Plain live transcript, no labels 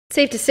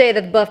Safe to say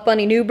that the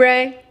Buffbunny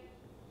NuBre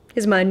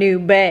is my new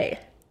bae.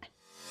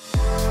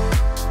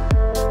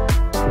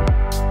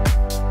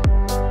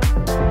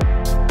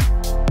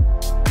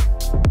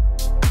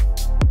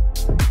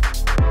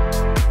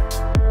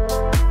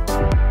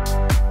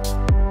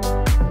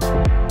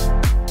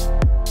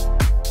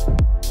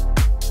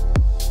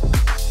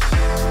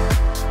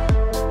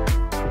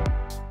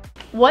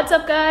 What's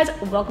up, guys?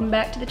 Welcome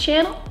back to the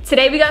channel.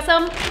 Today we got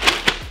some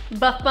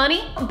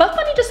Buffbunny.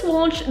 Buffbunny just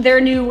launched their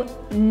new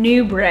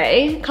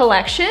NuBre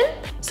collection.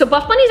 So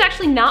Buffbunny is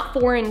actually not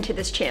foreign to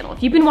this channel.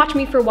 If you've been watching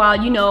me for a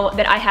while, you know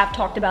that I have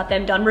talked about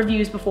them, done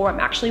reviews before. I'm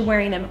actually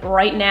wearing them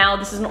right now.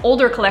 This is an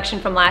older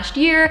collection from last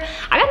year.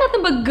 I got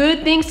nothing but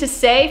good things to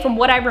say from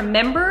what I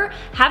remember.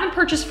 Haven't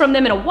purchased from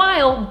them in a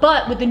while,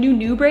 but with the new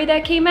NuBre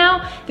that came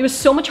out, there was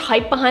so much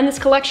hype behind this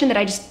collection that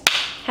I just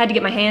had to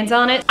get my hands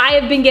on it. I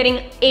have been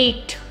getting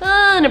a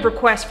ton of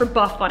requests for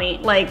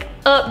Buffbunny, like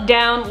up,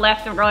 down,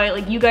 left, and right.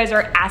 Like, you guys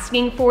are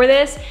asking for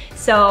this.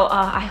 So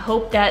I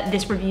hope that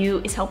this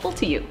review is helpful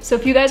to you. So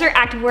if you guys are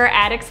activewear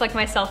addicts like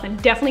myself, then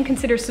definitely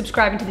consider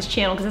subscribing to this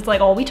channel because it's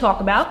like all we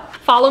talk about.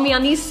 Follow me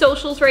on these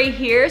socials right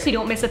here so you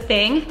don't miss a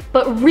thing.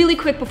 But really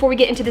quick, before we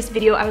get into this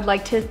video, I would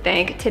like to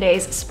thank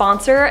today's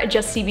sponsor,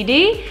 Just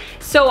CBD.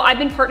 So I've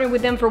been partnered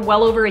with them for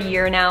well over a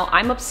year now.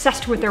 I'm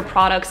obsessed with their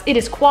products. It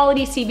is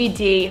quality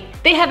CBD.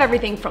 They have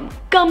everything from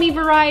gummy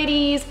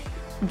varieties,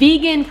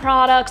 vegan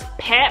products,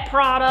 pet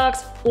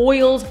products,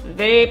 oils,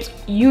 vapes,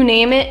 you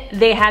name it,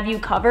 they have you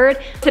covered.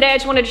 Today I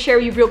just wanted to share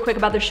with you real quick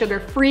about their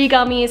sugar-free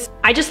gummies.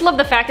 I just love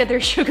the fact that they're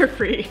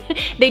sugar-free.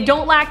 They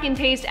don't lack in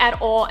taste at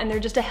all, and they're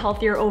just a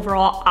healthier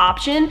overall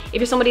option.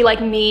 If you're somebody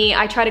like me,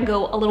 I try to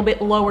go a little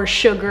bit lower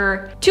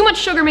sugar. Too much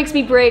sugar makes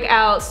me break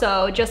out,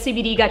 so Just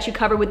CBD got you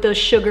covered with those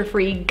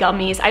sugar-free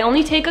gummies. I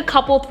only take a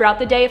couple throughout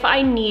the day if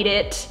I need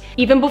it.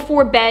 Even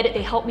before bed,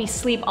 they help me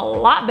sleep a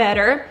lot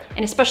better.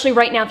 And especially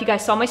right now, if you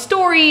guys saw my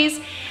stories,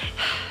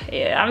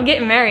 yeah, I'm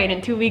getting married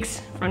in 2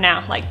 weeks from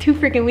now, like 2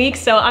 freaking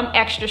weeks, so I'm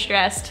extra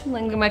stressed.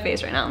 Look at my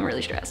face right now, I'm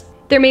really stressed.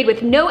 They're made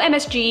with no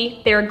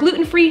MSG, they're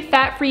gluten-free,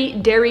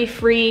 fat-free,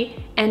 dairy-free,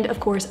 and of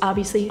course,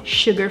 obviously,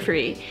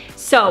 sugar-free.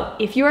 So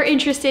if you are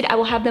interested, I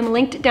will have them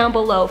linked down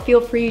below.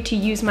 Feel free to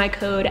use my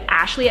code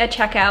Ashley at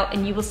checkout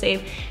and you will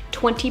save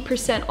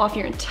 20% off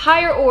your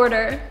entire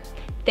order.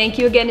 Thank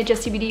you again to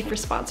Just CBD for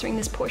sponsoring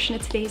this portion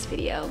of today's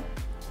video.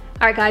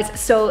 All right, guys,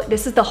 so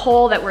this is the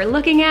haul that we're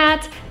looking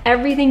at.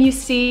 Everything you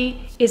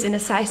see is in a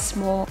size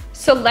small.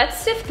 So let's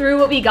sift through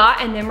what we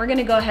got and then we're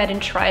gonna go ahead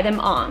and try them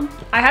on.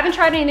 I haven't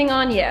tried anything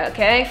on yet,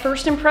 okay?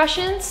 First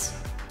impressions,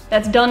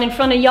 that's done in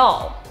front of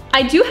y'all.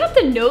 I do have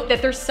to note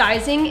that their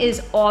sizing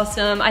is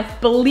awesome. I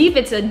believe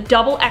it's a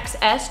double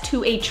XS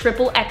to a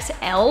triple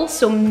XL,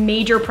 so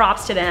major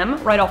props to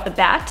them right off the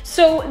bat.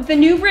 So the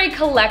NuBre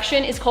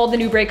collection is called the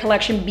NuBre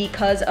collection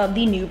because of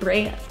the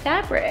NuBre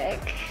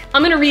fabric.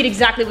 I'm gonna read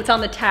exactly what's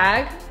on the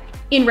tag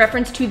in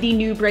reference to the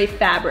NuBre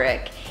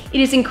fabric. It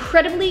is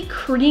incredibly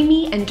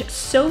creamy and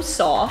so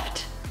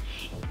soft.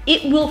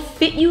 It will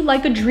fit you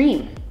like a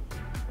dream.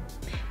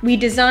 We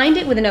designed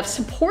it with enough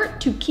support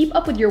to keep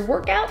up with your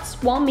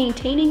workouts while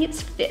maintaining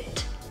its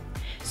fit.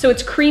 So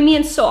it's creamy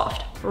and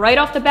soft. Right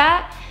off the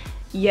bat,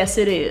 yes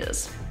it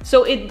is.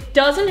 So it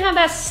doesn't have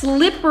that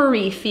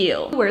slippery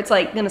feel where it's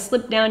like gonna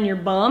slip down your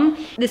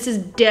bum. This is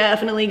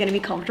definitely gonna be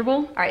comfortable.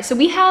 All right, so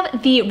we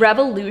have the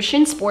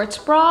Revolution sports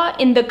bra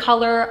in the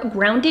color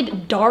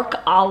Grounded Dark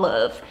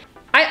Olive.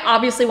 I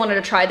obviously wanted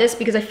to try this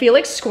because I feel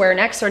like square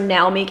necks are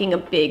now making a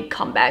big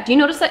comeback. Do you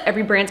notice that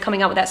every brand's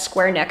coming out with that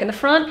square neck in the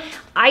front?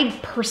 I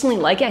personally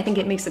like it. I think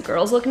it makes the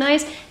girls look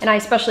nice, and I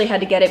especially had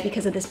to get it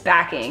because of this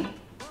backing.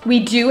 We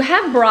do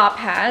have bra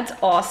pads,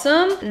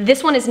 awesome.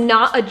 This one is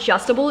not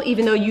adjustable,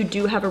 even though you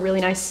do have a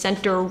really nice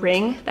center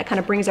ring that kind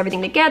of brings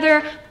everything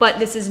together, but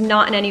this is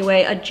not in any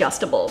way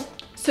adjustable.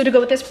 So to go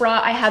with this bra,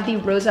 I have the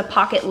Rosa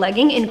Pocket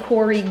Legging in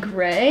Quarry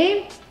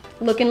Gray.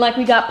 Looking like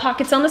we got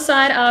pockets on the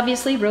side,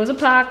 obviously, Rosa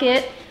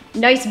Pocket.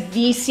 Nice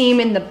V-seam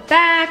in the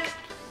back,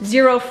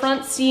 zero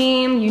front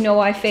seam, you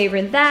know I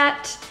favor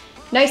that.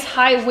 Nice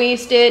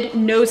high-waisted,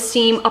 no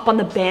seam up on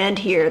the band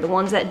here, the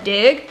ones that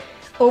dig.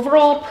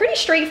 Overall, pretty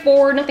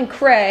straightforward, nothing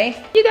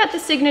cray. You got the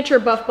signature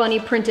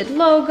Buffbunny printed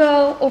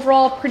logo.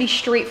 Overall, pretty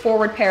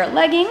straightforward pair of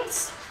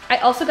leggings. I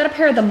also got a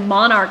pair of the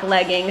Monarch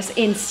leggings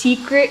in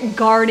Secret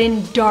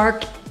Garden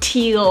Dark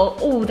Teal.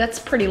 Oh, that's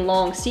pretty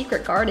long,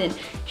 Secret Garden.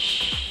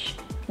 Shh.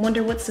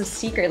 Wonder what's so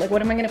secret, like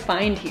what am I gonna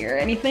find here?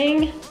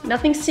 Anything?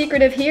 Nothing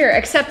secretive here,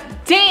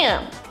 except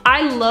damn!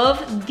 I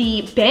love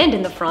the band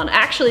in the front.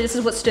 Actually, this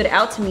is what stood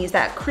out to me, is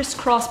that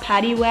crisscross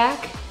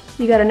paddywhack.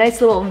 You got a nice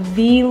little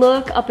V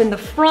look up in the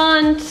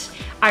front.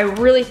 I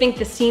really think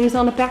the seams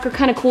on the back are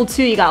kind of cool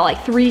too. You got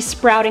like 3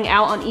 sprouting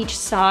out on each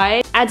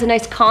side. Adds a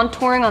nice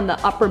contouring on the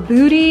upper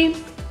booty.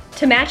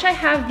 To match, I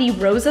have the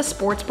Rosa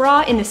sports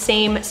bra in the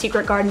same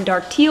Secret Garden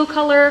Dark Teal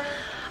color.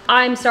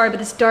 I'm sorry, but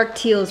this dark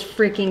teal is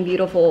freaking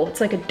beautiful. It's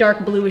like a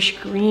dark bluish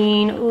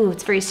green. Ooh,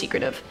 it's very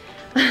secretive.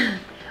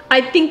 I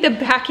think the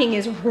backing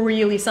is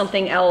really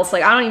something else.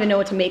 Like, I don't even know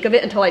what to make of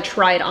it until I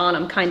try it on.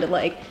 I'm kind of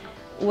like,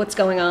 what's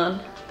going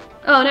on?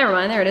 Oh, never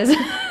mind, there it is.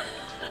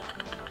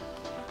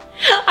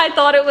 I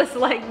thought it was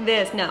like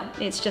this. No,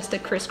 it's just a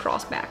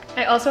crisscross back.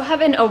 I also have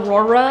an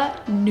Aurora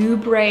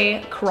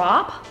NuBre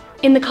crop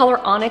in the color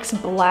Onyx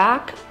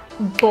Black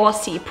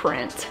Bossy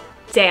print.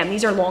 Damn,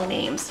 these are long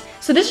names.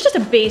 So this is just a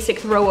basic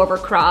throw over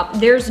crop.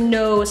 There's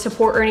no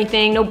support or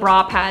anything, no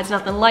bra pads,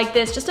 nothing like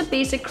this. Just a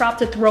basic crop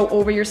to throw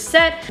over your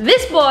set.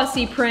 This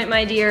bossy print,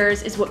 my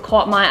dears, is what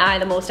caught my eye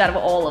the most out of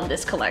all of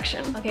this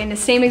collection. Okay, in the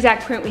same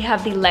exact print, we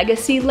have the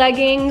Legacy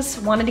leggings.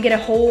 Wanted to get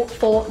a whole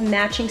full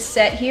matching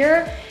set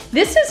here.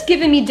 This is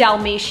giving me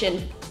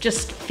Dalmatian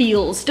just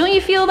feels. Don't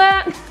you feel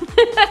that?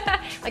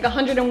 Like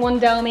 101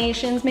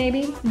 Dalmatians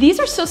maybe? These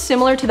are so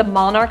similar to the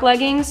Monarch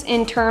leggings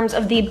in terms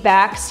of the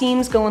back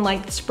seams going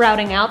like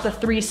sprouting out, the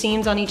 3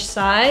 seams on each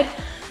side.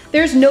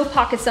 There's no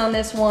pockets on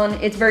this one.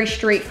 It's very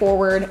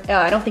straightforward.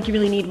 I don't think you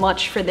really need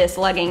much for this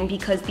legging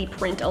because the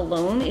print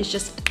alone is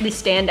just the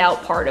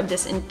standout part of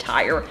this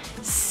entire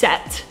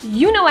set.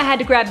 You know I had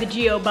to grab the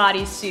Geo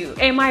bodysuit.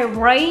 Am I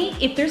right?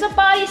 If there's a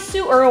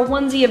bodysuit or a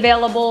onesie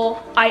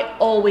available, I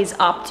always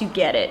opt to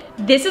get it.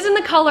 This is in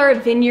the color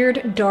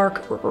Vineyard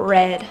Dark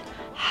Red.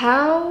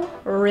 How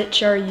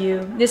rich are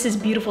you? This is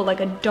beautiful, like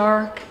a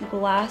dark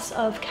glass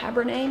of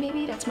Cabernet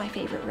maybe? That's my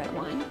favorite red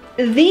wine.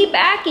 The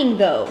backing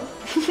though,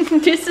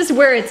 this is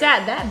where it's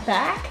at. That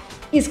back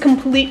is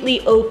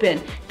completely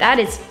open. That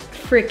is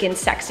freaking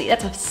sexy.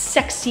 That's a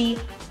sexy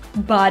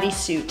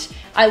bodysuit.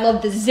 I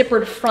love the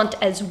zippered front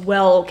as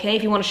well, okay?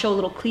 If you wanna show a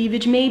little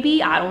cleavage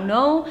maybe, I don't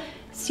know.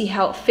 See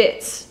how it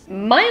fits.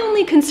 My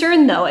only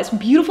concern though, as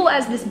beautiful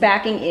as this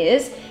backing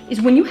is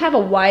when you have a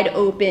wide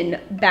open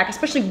back,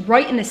 especially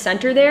right in the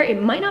center there,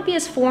 it might not be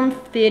as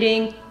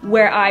form-fitting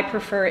where I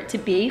prefer it to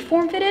be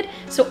form-fitted.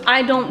 So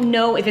I don't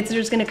know if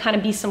there's gonna kind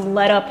of be some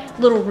let up,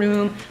 little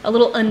room, a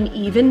little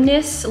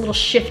unevenness, a little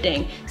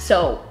shifting.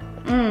 So,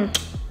 I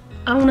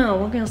don't know,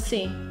 we're gonna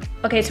see.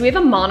 Okay, so we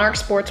have a Monarch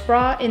sports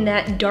bra in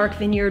that dark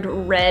Vineyard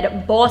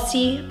Red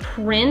bossy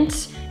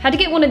print. Had to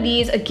get one of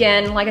these.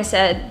 Again, like I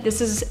said,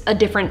 this is a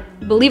different,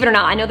 believe it or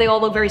not, I know they all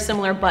look very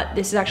similar, but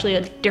this is actually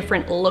a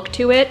different look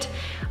to it.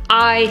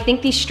 I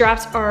think these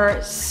straps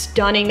are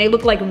stunning. They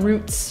look like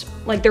roots,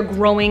 like they're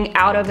growing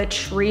out of a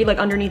tree, like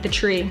underneath the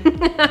tree.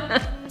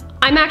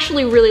 I'm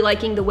actually really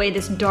liking the way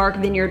this dark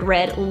Vineyard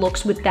Red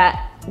looks with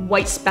that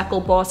white speckle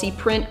bossy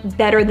print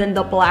better than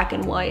the black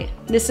and white.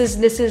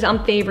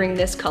 I'm favoring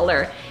this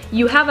color.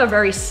 You have a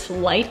very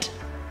slight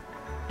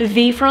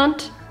V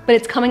front, but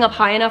it's coming up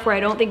high enough where I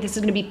don't think this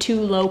is gonna be too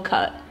low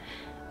cut.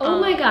 Oh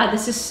my God,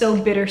 this is so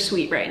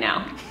bittersweet right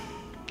now.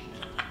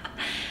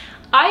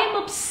 I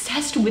am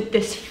obsessed with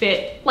this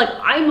fit. Like,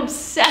 I'm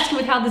obsessed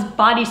with how this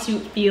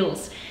bodysuit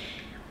feels.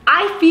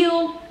 I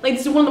feel like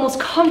this is one of the most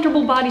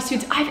comfortable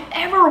bodysuits I've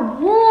ever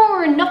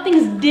worn.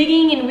 Nothing's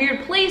digging in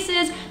weird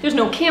places. There's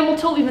no camel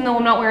toe, even though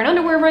I'm not wearing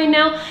underwear right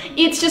now.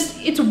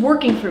 It's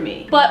working for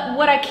me. But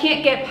what I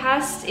can't get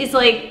past is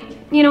like,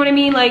 you know what I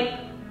mean? Like,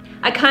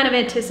 I kind of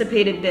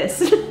anticipated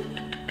this.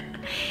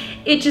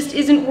 It just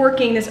isn't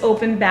working, this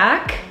open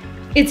back.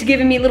 It's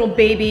giving me little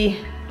baby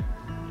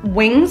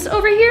wings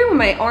over here when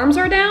my arms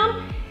are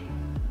down.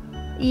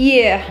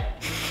 Yeah.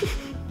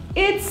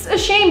 It's a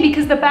shame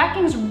because the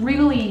backing's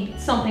really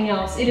something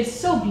else. It is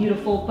so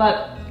beautiful,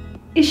 but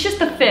it's just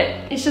the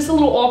fit. It's just a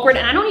little awkward,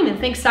 and I don't even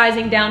think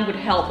sizing down would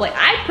help. Like,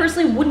 I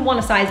personally wouldn't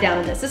want to size down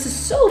in this. This is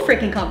so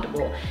freaking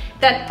comfortable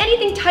that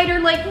anything tighter,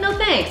 like, no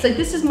thanks. Like,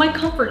 this is my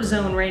comfort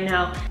zone right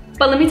now.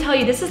 But let me tell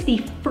you, this is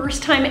the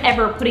first time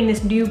ever putting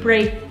this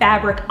NuBre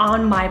fabric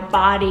on my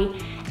body,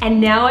 and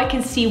now I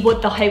can see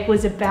what the hype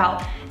was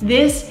about.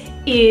 This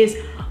is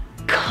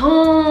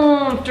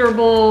comfortable,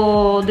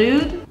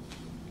 dude.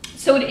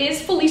 So it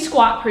is fully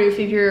squat proof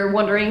if you're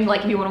wondering,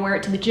 like if you wanna wear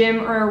it to the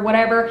gym or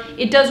whatever.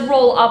 It does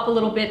roll up a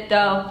little bit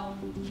though.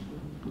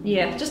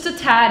 Yeah, just a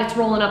tad, it's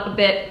rolling up a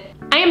bit.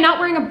 I am not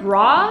wearing a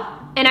bra,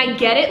 and I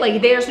get it,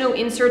 like there's no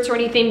inserts or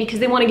anything because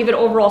they wanna give it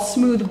overall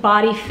smooth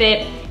body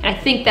fit, and I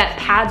think that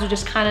pads will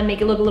just kinda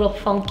make it look a little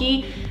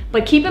funky.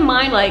 But keep in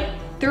mind, like,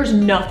 there's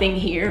nothing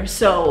here,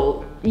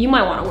 so you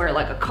might wanna wear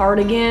like a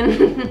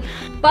cardigan.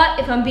 But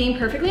if I'm being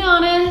perfectly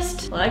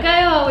honest, like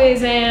I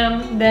always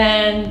am,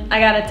 then I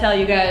gotta tell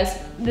you guys,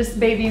 this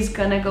baby's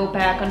gonna go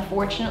back,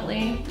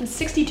 unfortunately. It's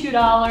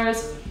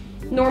 $62.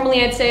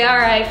 Normally I'd say, all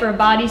right, for a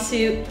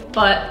bodysuit,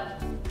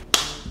 but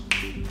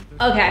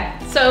okay.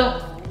 So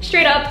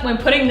straight up, when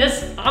putting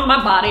this on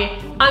my body,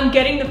 I'm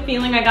getting the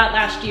feeling I got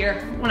last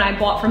year when I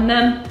bought from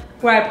them,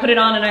 where I put it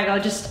on and I go,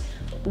 just,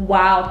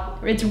 wow.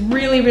 It's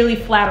really, really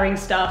flattering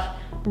stuff.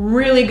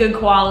 Really good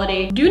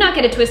quality. Do not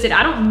get it twisted.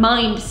 I don't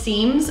mind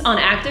seams on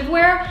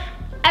activewear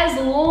as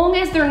long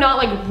as they're not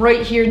like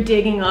right here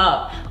digging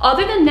up.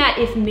 Other than that,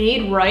 if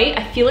made right,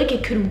 I feel like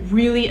it could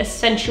really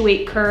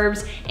accentuate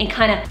curves and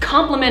kind of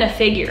complement a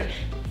figure.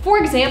 For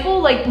example,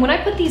 like when I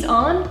put these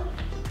on,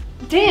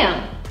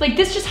 damn, like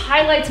this just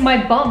highlights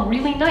my bum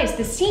really nice.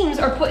 The seams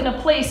are put in a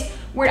place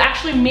where it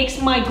actually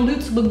makes my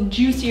glutes look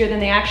juicier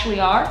than they actually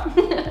are.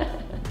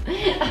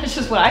 That's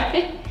just what I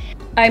think.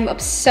 I'm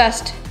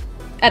obsessed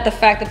at the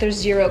fact that there's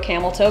zero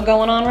camel toe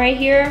going on right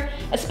here.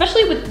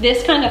 Especially with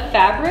this kind of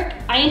fabric,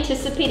 I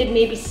anticipated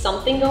maybe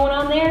something going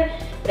on there,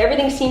 but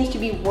everything seems to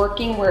be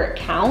working where it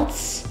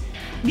counts.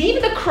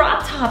 Even the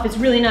crop top is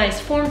really nice,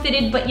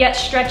 form-fitted but yet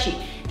stretchy.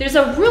 There's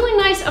a really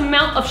nice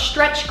amount of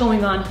stretch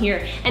going on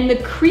here, and the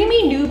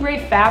creamy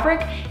NuBre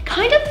fabric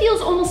kind of feels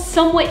almost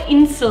somewhat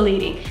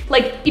insulating.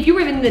 Like if you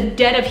were in the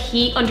dead of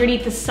heat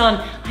underneath the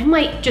sun, I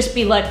might just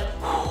be like,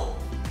 whew,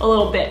 a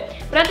little bit.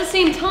 But at the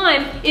same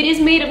time, it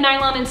is made of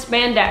nylon and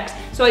spandex,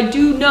 so I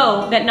do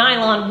know that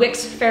nylon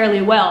wicks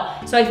fairly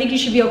well. So I think you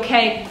should be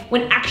okay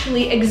when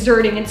actually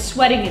exerting and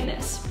sweating in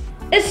this.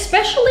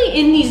 Especially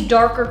in these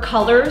darker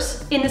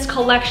colors in this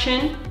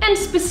collection, and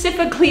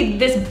specifically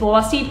this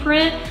bossy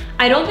print,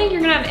 I don't think you're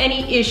gonna have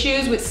any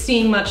issues with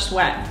seeing much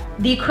sweat.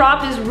 The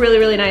crop is really,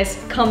 really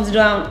nice, comes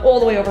down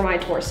all the way over my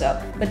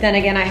torso, but then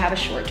again, I have a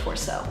short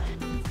torso.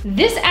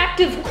 This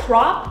active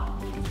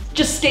crop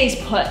just stays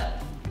put.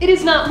 It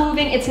is not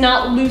moving, it's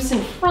not loose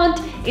in front,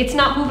 it's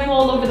not moving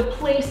all over the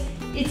place.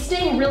 It's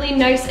staying really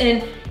nice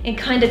and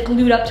kind of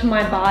glued up to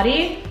my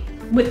body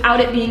without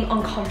it being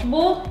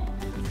uncomfortable.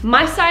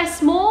 My size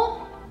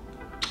small,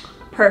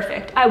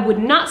 perfect. I would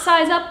not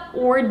size up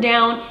or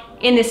down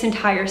in this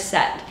entire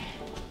set.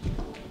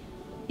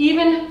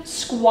 Even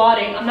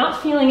squatting, I'm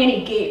not feeling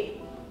any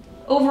gape.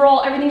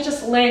 Overall, everything's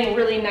just laying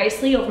really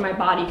nicely over my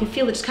body. You can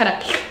feel it just kind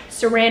of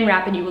saran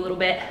wrapping you a little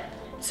bit.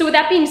 So with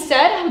that being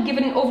said, I would give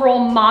it an overall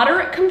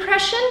moderate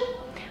compression.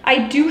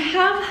 I do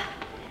have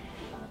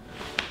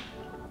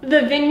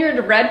the Vineyard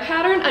Red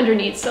pattern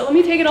underneath. So let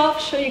me take it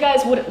off, show you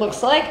guys what it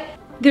looks like.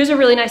 There's a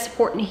really nice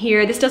support in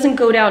here. This doesn't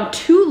go down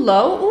too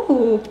low.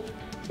 Ooh,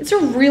 it's a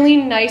really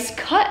nice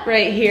cut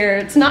right here.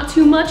 It's not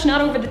too much,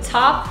 not over the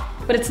top,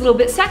 but it's a little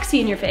bit sexy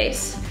in your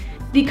face.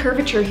 The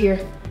curvature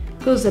here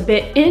goes a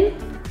bit in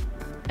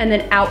and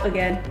then out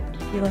again.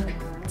 You look,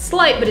 it's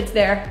slight, but it's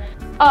there.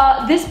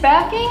 This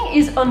backing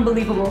is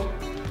unbelievable.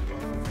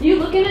 You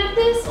looking at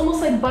this? Almost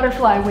like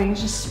butterfly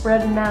wings just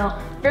spreading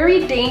out.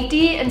 Very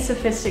dainty and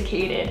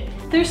sophisticated.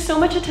 There's so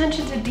much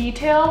attention to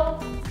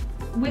detail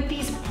with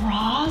these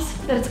bras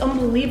that it's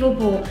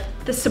unbelievable.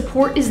 The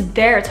support is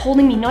there. It's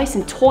holding me nice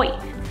and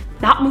taut.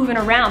 Not moving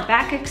around.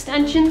 Back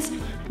extensions,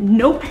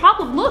 no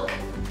problem. Look.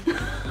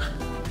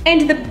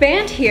 And the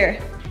band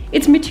here,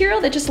 it's material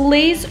that just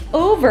lays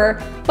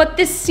over, but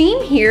this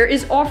seam here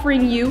is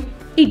offering you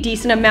a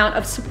decent amount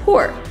of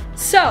support.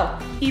 So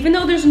even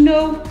though there's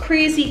no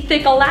crazy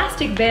thick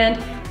elastic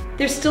band,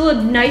 there's still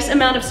a nice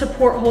amount of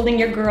support holding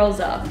your girls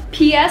up.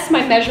 P.S.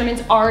 My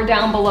measurements are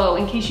down below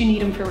in case you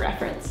need them for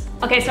reference.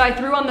 Okay, so I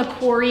threw on the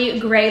Quarry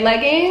gray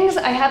leggings.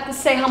 I have to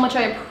say how much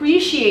I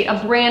appreciate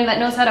a brand that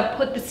knows how to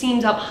put the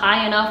seams up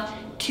high enough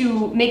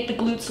to make the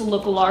glutes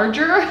look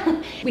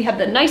larger. We have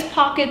the nice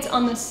pockets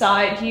on the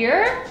side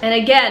here.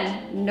 And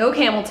again, no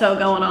camel toe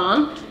going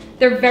on.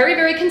 They're very,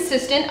 very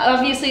consistent.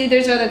 Obviously,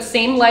 those are the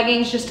same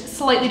leggings, just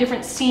slightly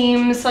different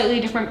seams, slightly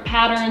different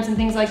patterns and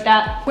things like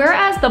that.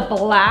 Whereas the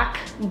black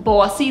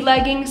bossy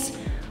leggings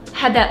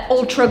had that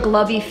ultra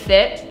glovey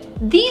fit,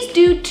 these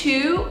do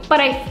too, but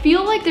I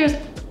feel like there's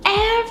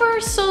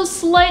ever so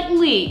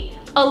slightly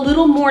a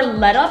little more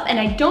let up, and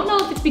I don't know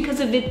if it's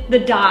because of the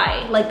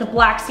dye. Like the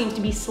black seems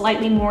to be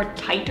slightly more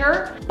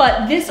tighter,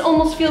 but this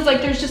almost feels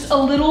like there's just a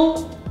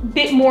little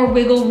bit more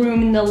wiggle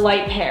room in the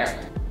light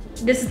pair.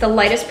 This is the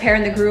lightest pair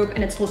in the group,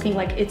 and it's looking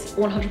like it's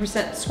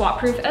 100% swat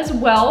proof as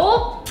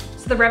well.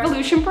 So the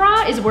Revolution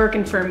bra is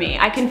working for me.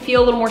 I can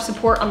feel a little more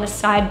support on the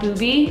side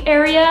boobie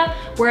area,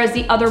 whereas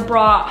the other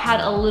bra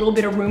had a little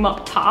bit of room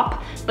up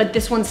top, but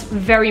this one's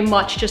very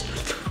much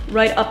just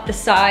right up the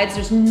sides.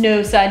 There's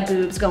no side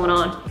boobs going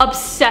on.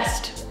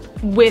 Obsessed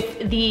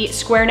with the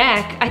square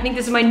neck. I think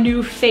this is my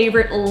new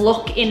favorite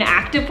look in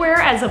activewear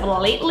as of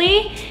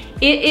lately.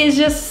 It is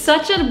just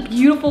such a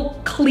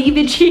beautiful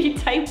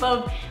cleavagey type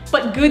of,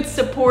 but good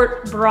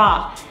support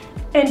bra.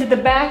 And the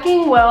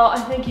backing, well, I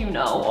think you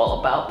know all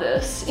about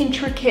this.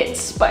 Intricate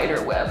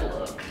spider web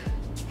look.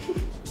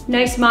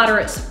 Nice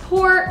moderate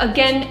support.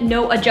 Again,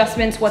 no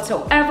adjustments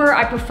whatsoever.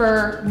 I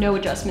prefer no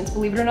adjustments,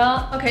 believe it or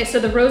not. Okay, so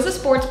the Rosa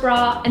sports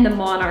bra and the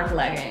Monarch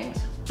leggings,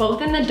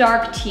 both in the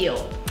dark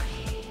teal.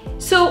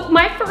 So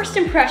my first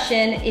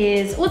impression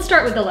is, let's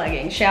start with the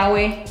leggings, shall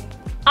we?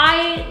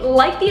 I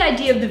like the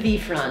idea of the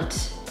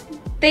V-front.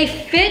 They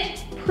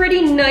fit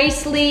pretty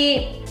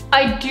nicely.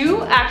 I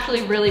do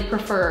actually really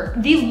prefer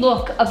the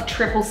look of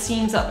triple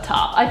seams up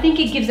top. I think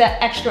it gives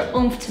that extra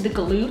oomph to the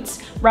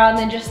glutes rather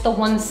than just the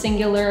one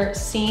singular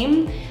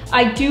seam.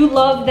 I do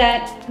love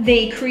that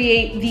they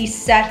create these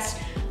sets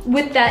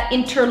with that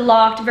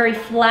interlocked, very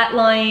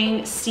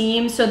flat-lying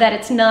seam so that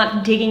it's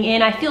not digging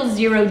in. I feel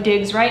zero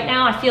digs right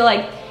now. I feel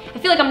like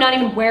I'm not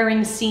even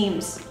wearing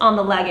seams on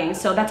the leggings,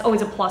 so that's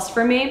always a plus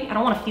for me. I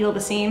don't want to feel the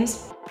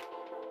seams.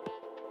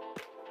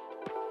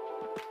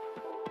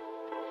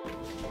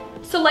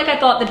 So like I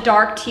thought, the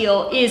dark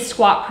teal is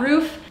squat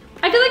proof.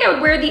 I feel like I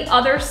would wear the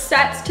other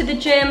sets to the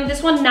gym.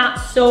 This one not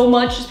so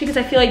much, just because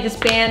I feel like this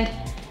band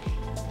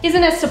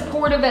isn't as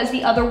supportive as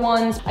the other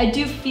ones. I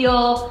do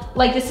feel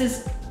like this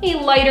is a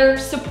lighter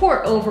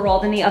support overall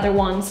than the other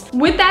ones.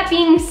 With that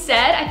being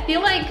said, I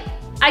feel like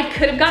I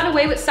could have gotten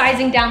away with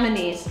sizing down the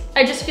knees.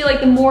 I just feel like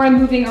the more I'm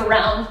moving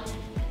around,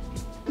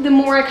 the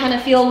more I kind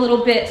of feel a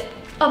little bit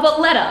of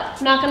a let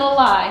up, not gonna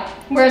lie.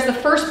 Whereas the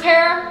first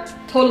pair,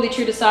 totally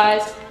true to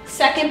size.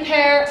 Second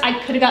pair, I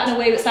could have gotten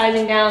away with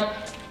sizing down.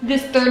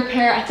 This third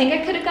pair, I think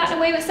I could have gotten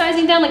away with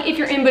sizing down. Like if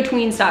you're in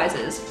between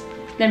sizes,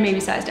 then maybe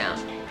size down.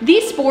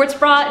 These sports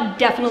bra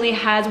definitely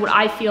has what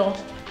I feel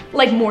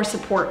like more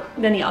support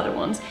than the other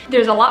ones.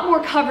 There's a lot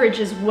more coverage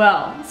as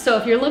well. So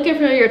if you're looking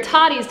for your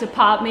toddies to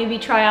pop, maybe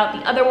try out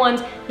the other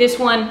ones. This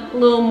one, a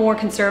little more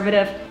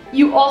conservative.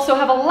 You also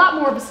have a lot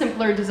more of a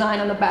simpler design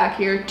on the back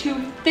here. Two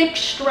thick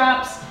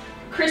straps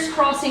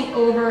crisscrossing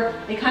over.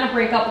 They kind of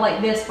break up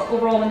like this, but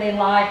overall when they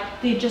lie,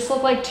 they just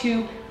look like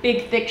two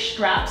big thick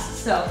straps.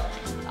 So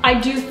I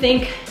do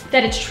think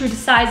that it's true to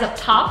size up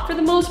top for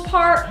the most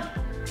part.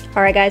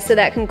 All right guys, so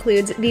that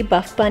concludes the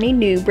Buffbunny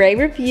NuBre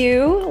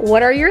review.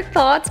 What are your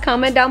thoughts?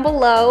 Comment down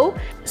below.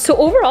 So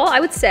overall, I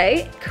would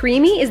say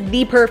creamy is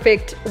the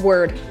perfect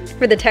word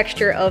for the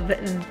texture of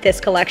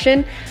this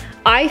collection.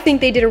 I think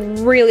they did a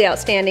really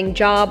outstanding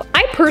job.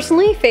 I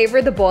personally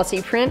favor the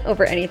bossy print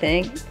over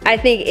anything. I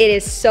think it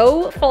is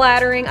so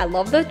flattering. I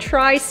love the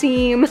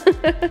tri-seam.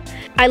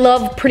 I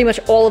love pretty much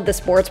all of the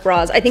sports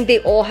bras. I think they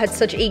all had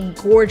such a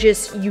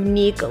gorgeous,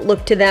 unique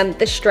look to them.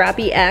 The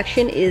strappy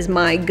action is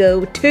my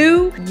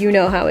go-to. You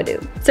know how I do.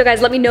 So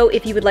guys, let me know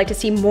if you would like to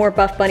see more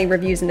Buffbunny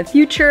reviews in the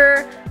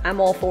future. I'm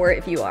all for it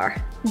if you are.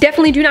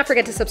 Definitely do not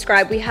forget to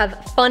subscribe. We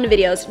have fun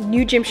videos,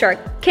 new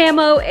Gymshark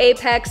camo,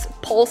 Apex,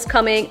 Pulse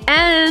coming,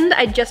 and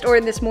I just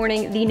ordered this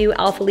morning the new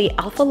Alpha Lee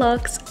Alpha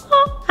Lux.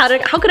 Oh,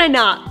 how could I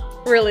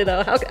not? Really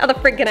though, how the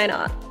frick can I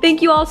not?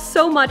 Thank you all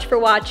so much for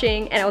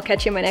watching, and I will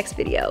catch you in my next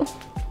video.